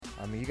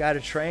You got to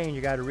train, you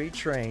got to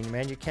retrain,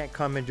 man. You can't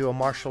come and do a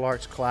martial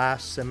arts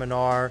class,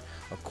 seminar,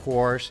 a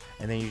course,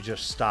 and then you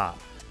just stop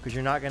because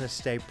you're not going to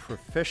stay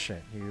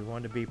proficient. You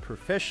want to be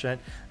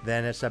proficient,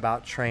 then it's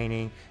about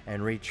training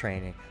and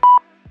retraining.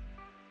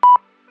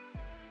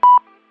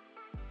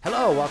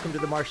 Hello, welcome to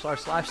the Martial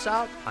Arts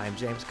Lifestyle. I'm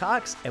James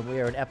Cox, and we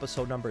are in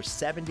episode number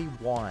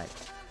 71.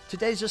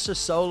 Today's just a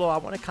solo. I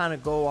want to kind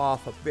of go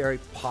off a very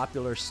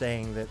popular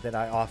saying that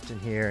I often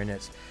hear, and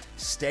it's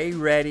stay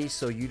ready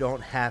so you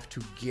don't have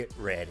to get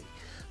ready.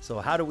 So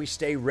how do we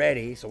stay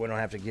ready so we don't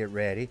have to get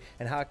ready?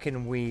 And how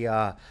can we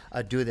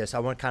do this? I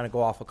want to kind of go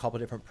off a couple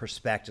different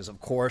perspectives. Of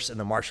course, in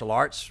the martial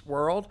arts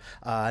world,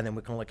 and then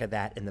we can look at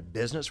that in the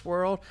business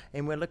world,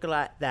 and we look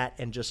at that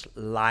in just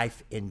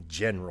life in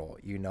general,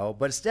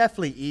 But it's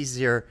definitely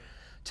easier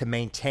to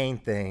maintain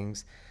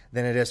things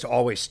than it is to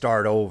always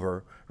start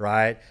over,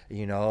 right?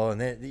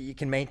 And then you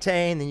can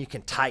maintain, then you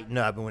can tighten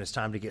up when it's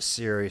time to get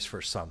serious for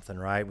something,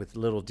 right? With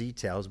little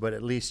details, but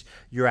at least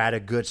you're at a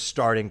good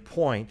starting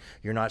point.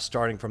 You're not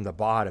starting from the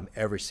bottom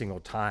every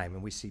single time.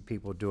 And we see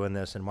people doing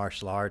this in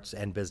martial arts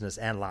and business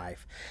and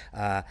life.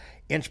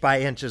 Inch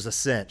by inch is a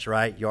cinch,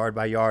 right? Yard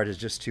by yard is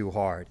just too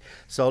hard.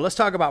 So let's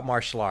talk about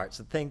martial arts.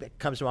 The thing that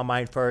comes to my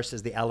mind first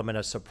is the element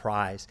of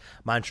surprise.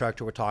 My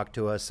instructor would talk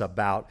to us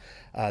about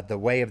the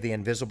way of the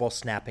invisible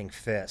snapping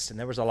fist. And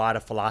there was a lot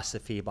of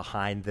philosophy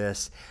behind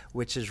this,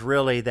 which is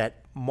really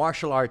that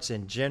martial arts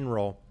in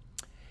general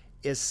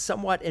is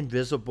somewhat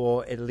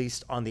invisible, at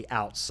least on the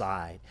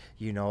outside.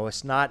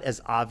 It's not as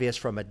obvious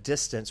from a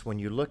distance when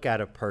you look at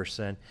a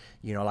person,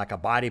 like a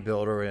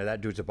bodybuilder.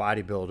 That dude's a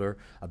bodybuilder.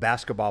 A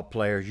basketball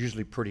player is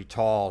usually pretty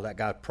tall. That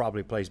guy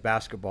probably plays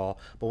basketball.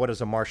 But what does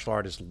a martial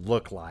artist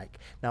look like?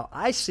 Now,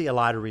 I see a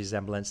lot of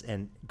resemblance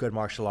in good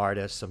martial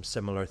artists, some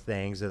similar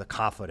things. They're the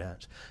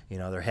confidence.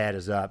 Their head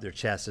is up, their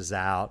chest is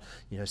out.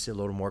 See a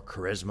little more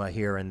charisma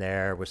here and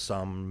there with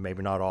some,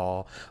 maybe not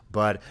all.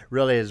 But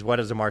really is, what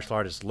does a martial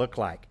artist look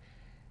like?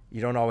 You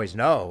don't always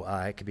know.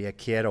 It could be a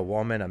kid, a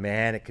woman, a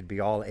man. It could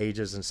be all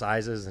ages and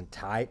sizes and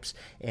types.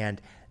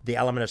 And the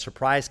element of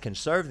surprise can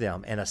serve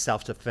them in a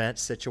self-defense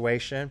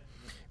situation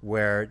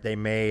where they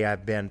may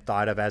have been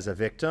thought of as a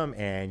victim,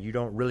 and you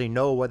don't really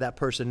know what that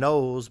person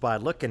knows by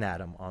looking at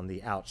them on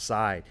the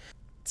outside.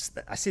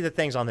 I see the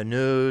things on the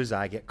news.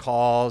 I get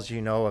calls,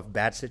 of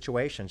bad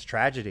situations,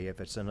 tragedy, if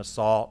it's an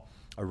assault,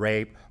 a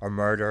rape, or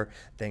murder,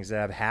 things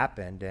that have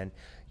happened. And,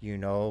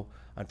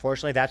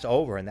 unfortunately, that's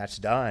over and that's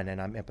done,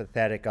 and I'm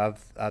empathetic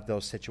of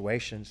those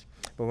situations.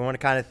 But we want to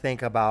kind of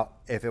think about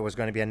if it was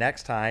going to be a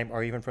next time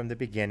or even from the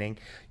beginning,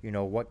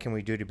 what can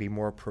we do to be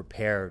more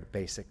prepared,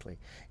 basically.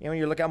 When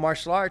you look at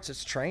martial arts,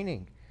 it's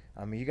training.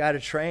 You got to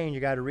train, you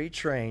got to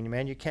retrain.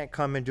 Man, you can't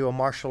come and do a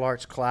martial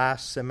arts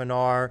class,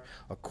 seminar,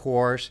 a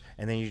course,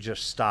 and then you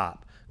just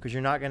stop because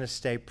you're not going to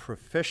stay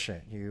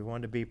proficient. You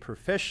want to be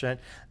proficient,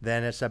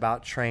 then it's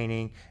about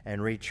training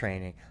and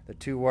retraining. The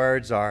two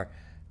words are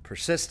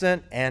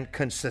persistent and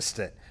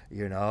consistent,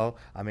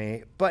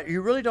 but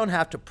you really don't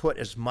have to put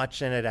as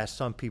much in it as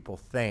some people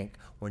think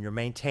when you're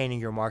maintaining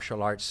your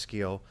martial arts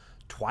skill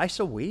twice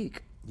a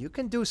week. You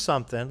can do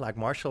something like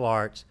martial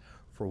arts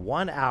for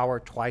 1 hour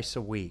twice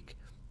a week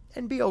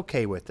and be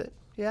okay with it.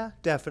 Yeah,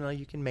 definitely.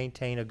 You can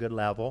maintain a good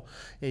level.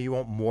 You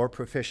want more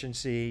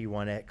proficiency. You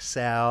want to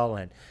excel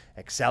and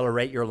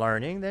accelerate your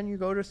learning. Then you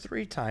go to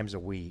 3 times a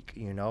week,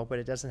 but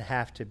it doesn't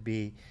have to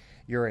be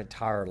your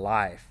entire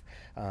life.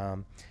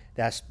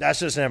 That's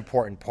just an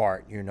important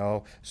part,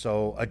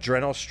 So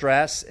adrenal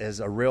stress is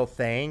a real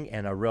thing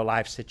in a real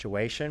life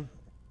situation.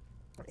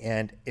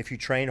 And if you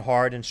train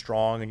hard and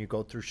strong and you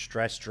go through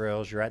stress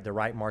drills, you're at the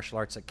right martial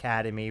arts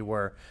academy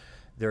where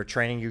they're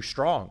training you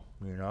strong,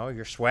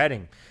 you're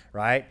sweating,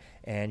 right?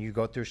 And you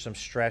go through some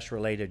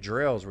stress-related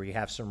drills where you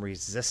have some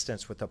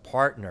resistance with a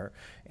partner,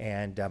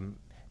 and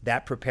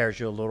that prepares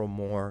you a little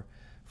more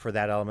for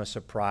that element of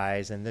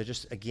surprise. And they're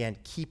just, again,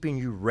 keeping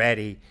you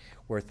ready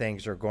where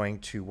things are going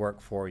to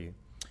work for you.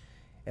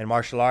 In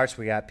martial arts,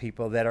 we got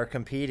people that are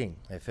competing.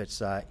 If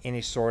it's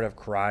any sort of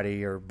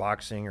karate or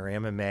boxing or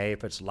MMA,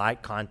 if it's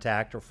light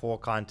contact or full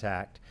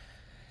contact,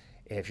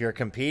 if you're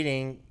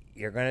competing,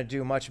 you're going to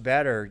do much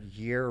better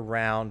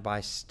year-round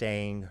by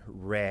staying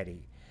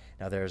ready.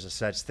 Now, there's a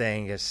such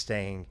thing as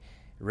staying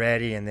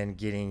ready and then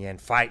getting in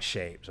fight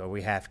shape. So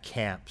we have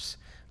camps.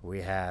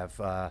 We have,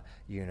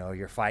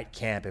 your fight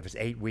camp. If it's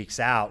 8 weeks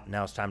out,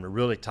 now it's time to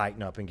really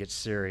tighten up and get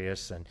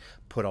serious and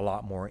put a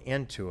lot more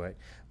into it.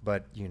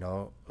 But,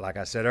 like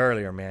I said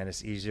earlier, man,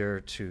 it's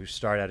easier to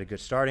start at a good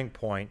starting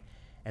point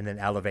and then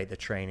elevate the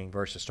training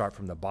versus start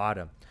from the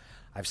bottom.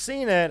 I've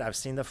seen it. I've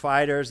seen the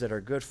fighters that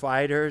are good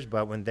fighters,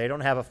 but when they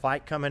don't have a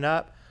fight coming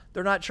up,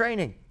 they're not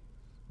training.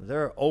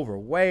 They're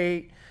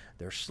overweight.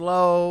 They're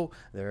slow,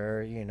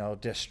 they're,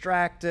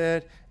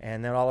 distracted,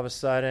 and then all of a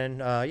sudden,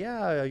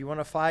 you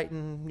want to fight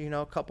in,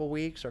 a couple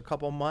weeks or a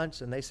couple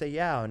months, and they say,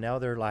 yeah, and now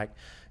they're like,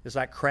 it's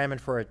like cramming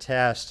for a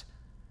test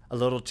a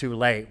little too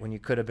late when you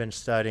could have been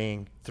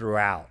studying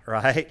throughout,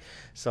 right?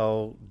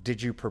 So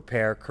did you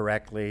prepare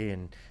correctly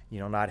and,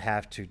 not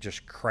have to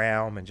just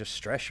cram and just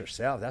stress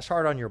yourself? That's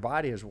hard on your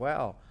body as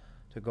well.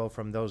 to go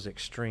from those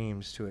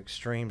extremes to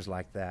extremes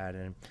like that.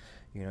 And,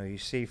 you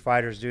see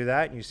fighters do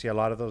that, and you see a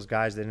lot of those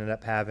guys that end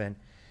up having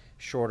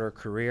shorter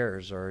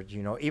careers or,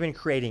 even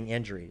creating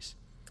injuries.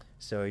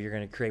 So you're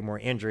going to create more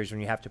injuries when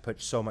you have to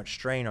put so much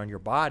strain on your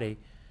body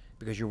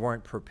because you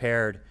weren't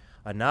prepared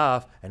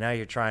enough, and now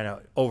you're trying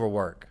to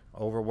overwork.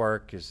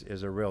 Overwork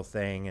is a real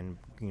thing, and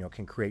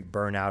can create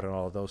burnout and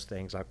all of those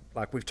things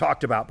like we've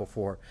talked about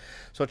before.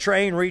 So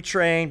train,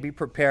 retrain, be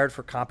prepared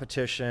for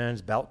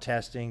competitions, belt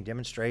testing,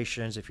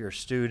 demonstrations. If you're a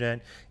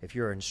student, if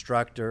you're an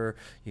instructor,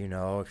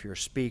 if you're a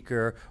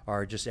speaker,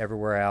 or just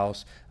everywhere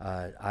else,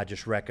 I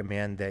just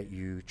recommend that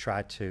you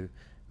try to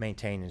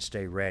maintain and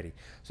stay ready.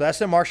 So that's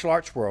the martial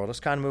arts world.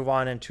 Let's kind of move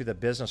on into the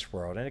business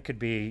world. And it could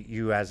be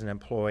you as an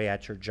employee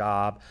at your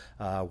job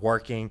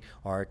working,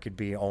 or it could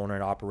be owner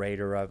and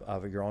operator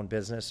of your own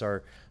business,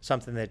 or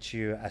something that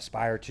you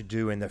aspire to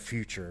do in the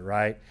future,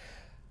 right?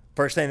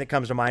 First thing that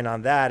comes to mind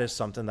on that is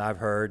something that I've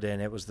heard,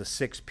 and it was the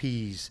 6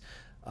 P's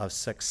of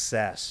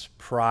success.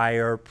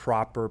 Prior,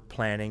 proper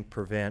planning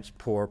prevents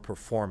poor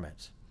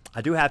performance.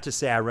 I do have to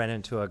say I ran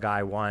into a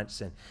guy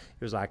once, and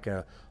he was like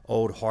a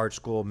old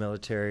school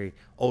military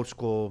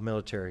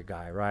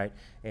guy, right?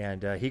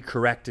 And he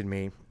corrected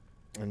me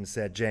and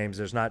said, James,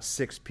 there's not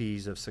 6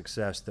 P's of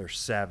success, there's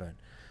 7.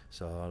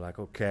 So I'm like,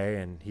 okay.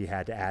 And he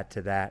had to add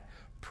to that,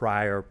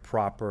 prior,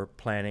 proper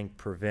planning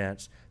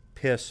prevents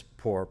piss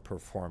poor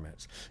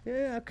performance.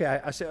 Yeah,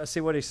 okay, I see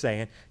what he's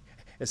saying.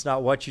 It's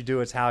not what you do,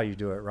 it's how you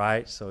do it,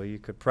 right? So you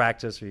could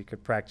practice, or you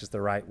could practice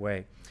the right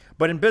way.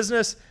 But in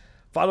business,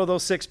 follow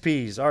those 6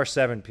 P's or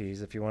 7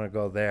 P's if you want to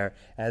go there.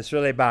 And it's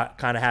really about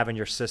kind of having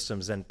your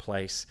systems in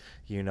place.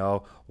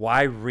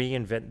 Why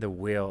reinvent the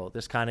wheel?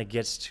 This kind of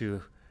gets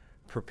to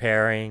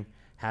preparing,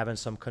 having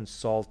some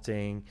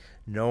consulting,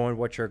 knowing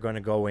what you're going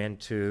to go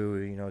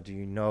into. Do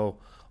you know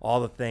all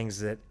the things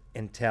that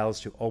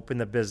entails to open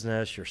the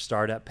business, your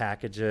startup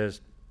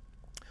packages,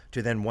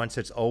 to then once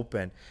it's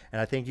open.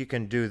 And I think you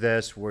can do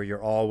this where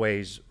you're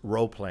always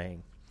role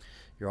playing.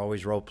 You're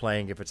always role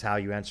playing if it's how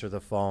you answer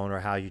the phone, or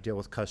how you deal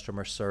with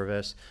customer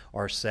service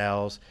or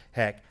sales.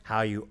 Heck,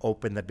 how you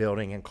open the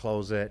building and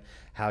close it,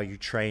 how you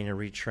train and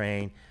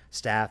retrain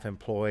staff,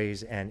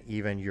 employees, and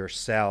even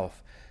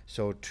yourself.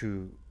 So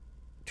to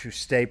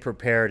stay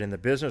prepared in the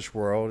business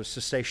world is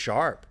to stay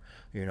sharp,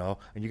 and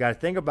you got to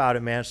think about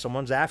it, man.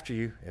 Someone's after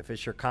you. If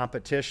it's your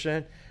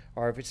competition,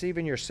 or if it's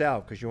even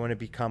yourself, because you want to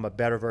become a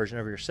better version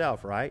of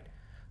yourself, right?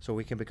 So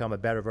we can become a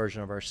better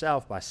version of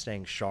ourselves by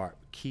staying sharp.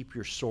 Keep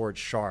your sword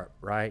sharp,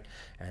 right?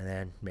 And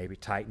then maybe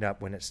tighten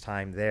up when it's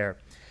time there.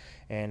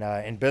 And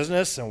in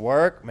business and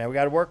work, man, we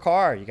got to work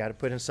hard. You got to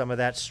put in some of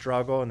that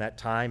struggle and that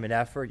time and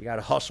effort. You got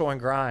to hustle and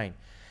grind.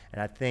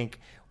 And I think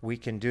we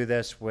can do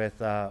this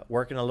with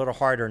working a little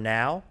harder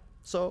now,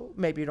 so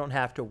maybe you don't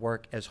have to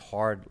work as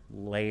hard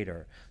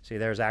later. See,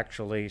 there's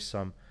actually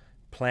some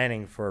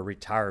planning for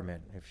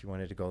retirement, if you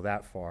wanted to go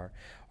that far,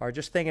 or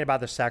just thinking about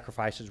the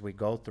sacrifices we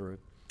go through.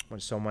 When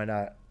someone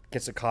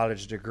gets a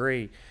college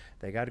degree,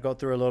 they got to go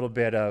through a little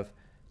bit of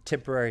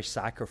temporary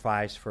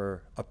sacrifice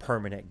for a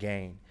permanent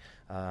gain.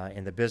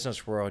 In the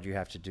business world, you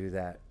have to do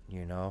that,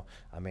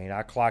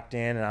 I clocked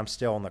in and I'm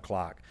still on the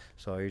clock.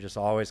 So you're just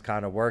always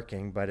kind of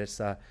working, but it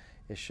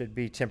should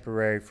be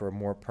temporary for a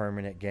more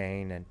permanent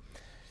gain. And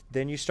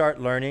then you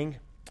start learning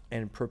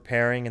and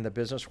preparing in the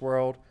business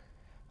world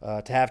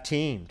to have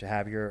team, to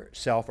have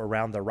yourself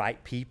around the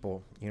right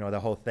people. The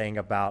whole thing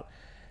about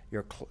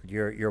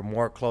you're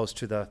more close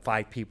to the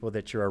 5 people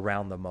that you're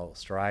around the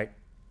most, right?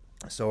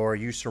 So are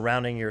you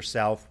surrounding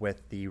yourself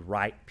with the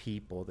right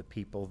people, the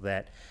people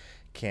that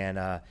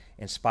can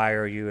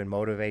inspire you and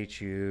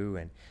motivate you,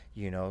 and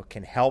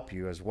can help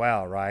you as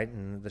well, right?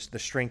 And the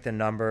strength in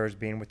numbers,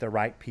 being with the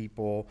right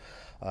people,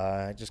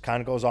 it just kind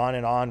of goes on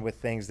and on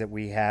with things that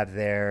we have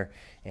there,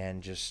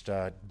 and just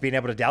being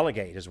able to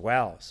delegate as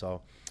well.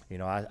 So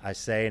I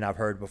say, and I've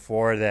heard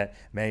before, that,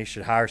 man, you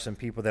should hire some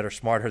people that are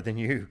smarter than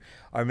you,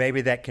 or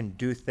maybe that can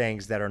do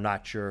things that are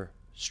not your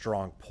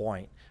strong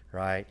point,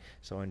 right?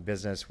 So in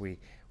business, we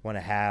want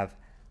to have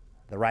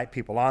the right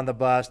people on the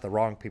bus, the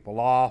wrong people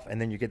off, and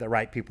then you get the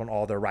right people in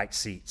all their right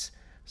seats.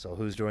 So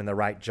who's doing the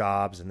right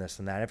jobs and this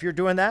and that. If you're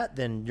doing that,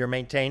 then you're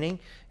maintaining,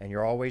 and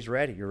you're always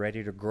ready. You're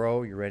ready to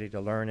grow. You're ready to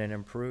learn and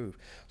improve.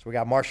 So we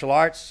got martial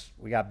arts,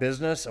 we got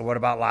business, and what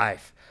about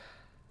life?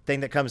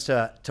 Thing that comes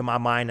to my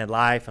mind in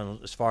life,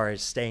 and as far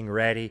as staying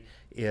ready,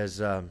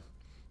 is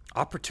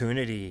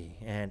opportunity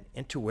and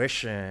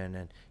intuition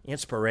and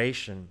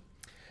inspiration.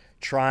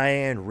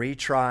 Trying,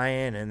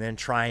 retrying, and then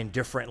trying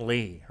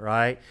differently,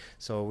 right?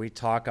 So we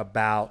talk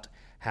about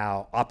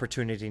how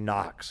opportunity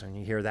knocks, and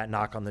you hear that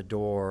knock on the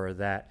door,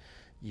 that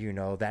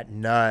that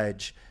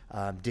nudge.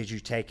 Did you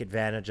take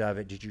advantage of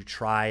it? Did you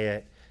try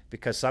it?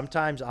 Because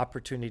sometimes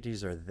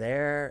opportunities are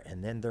there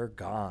and then they're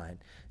gone.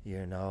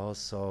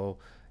 So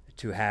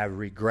to have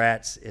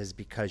regrets is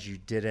because you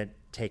didn't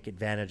take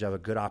advantage of a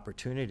good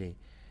opportunity.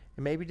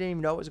 And maybe you didn't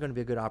even know it was going to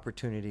be a good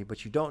opportunity,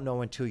 but you don't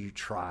know until you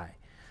try.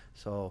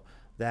 So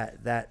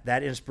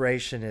that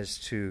inspiration is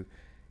to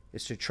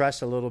is to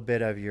trust a little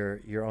bit of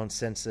your own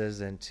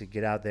senses and to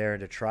get out there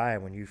and to try.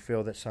 And when you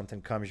feel that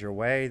something comes your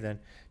way, then,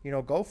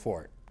 go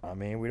for it. I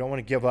mean, we don't want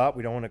to give up.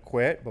 We don't want to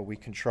quit, but we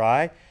can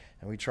try,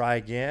 and we try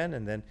again,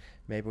 and then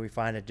maybe we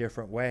find a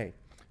different way.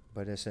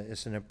 But it's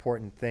an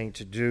important thing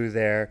to do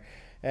there.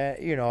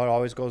 It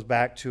always goes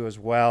back to, as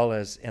well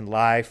as in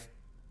life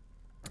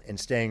and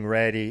staying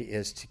ready,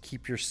 is to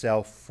keep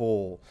yourself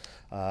full.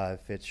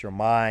 If it's your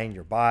mind,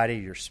 your body,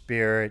 your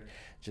spirit,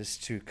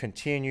 just to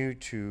continue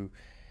to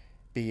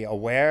be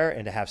aware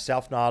and to have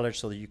self-knowledge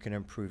so that you can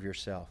improve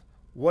yourself.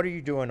 What are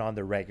you doing on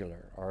the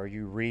regular? Are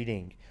you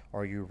reading?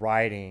 Are you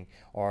writing?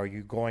 Are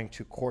you going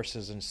to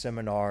courses and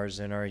seminars?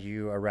 And are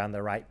you around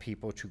the right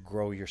people to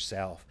grow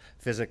yourself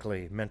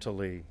physically,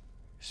 mentally,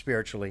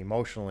 spiritually,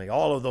 emotionally,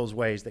 all of those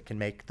ways that can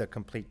make the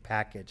complete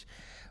package?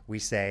 We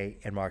say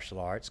in martial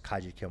arts,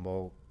 Kaji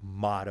Kimbo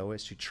motto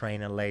is to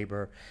train and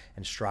labor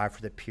and strive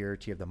for the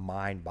purity of the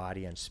mind,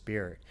 body, and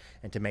spirit,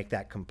 and to make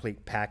that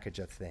complete package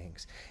of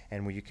things.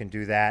 And when you can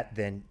do that,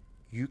 then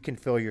you can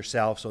fill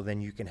yourself, so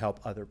then you can help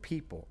other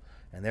people.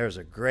 And there's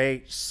a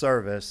great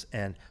service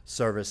in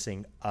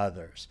servicing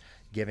others,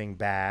 giving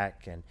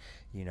back, and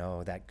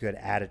that good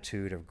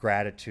attitude of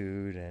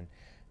gratitude, and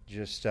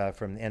just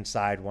from the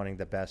inside wanting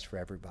the best for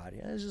everybody.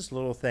 And it's just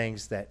little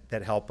things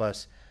that help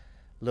us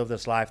live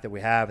this life that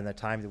we have and the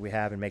time that we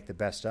have and make the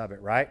best of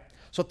it, right?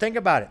 So think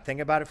about it.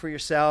 Think about it for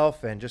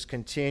yourself, and just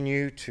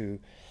continue to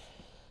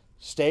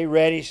stay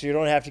ready so you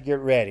don't have to get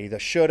ready. The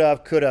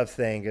should-have, could-have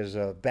thing is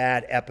a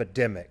bad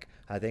epidemic.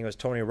 I think it was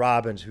Tony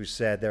Robbins who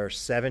said there are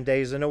 7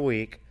 days in a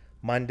week: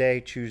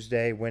 Monday,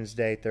 Tuesday,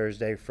 Wednesday,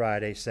 Thursday,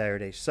 Friday,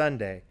 Saturday,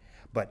 Sunday.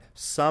 But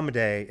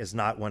someday is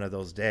not one of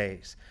those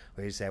days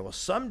where you say, well,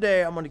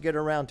 someday I'm going to get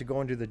around to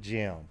going to the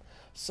gym.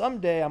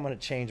 Someday I'm going to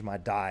change my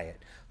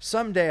diet.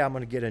 Someday I'm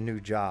going to get a new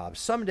job.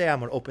 Someday I'm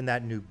going to open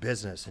that new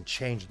business and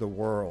change the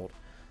world.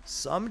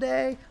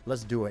 Someday?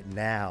 Let's do it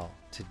now.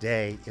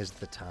 Today is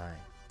the time.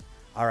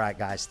 All right,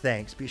 guys,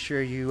 thanks. Be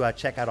sure you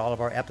check out all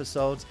of our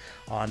episodes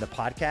on the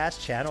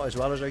podcast channel as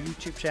well as our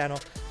YouTube channel,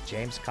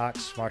 James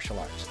Cox Martial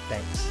Arts.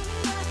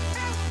 Thanks.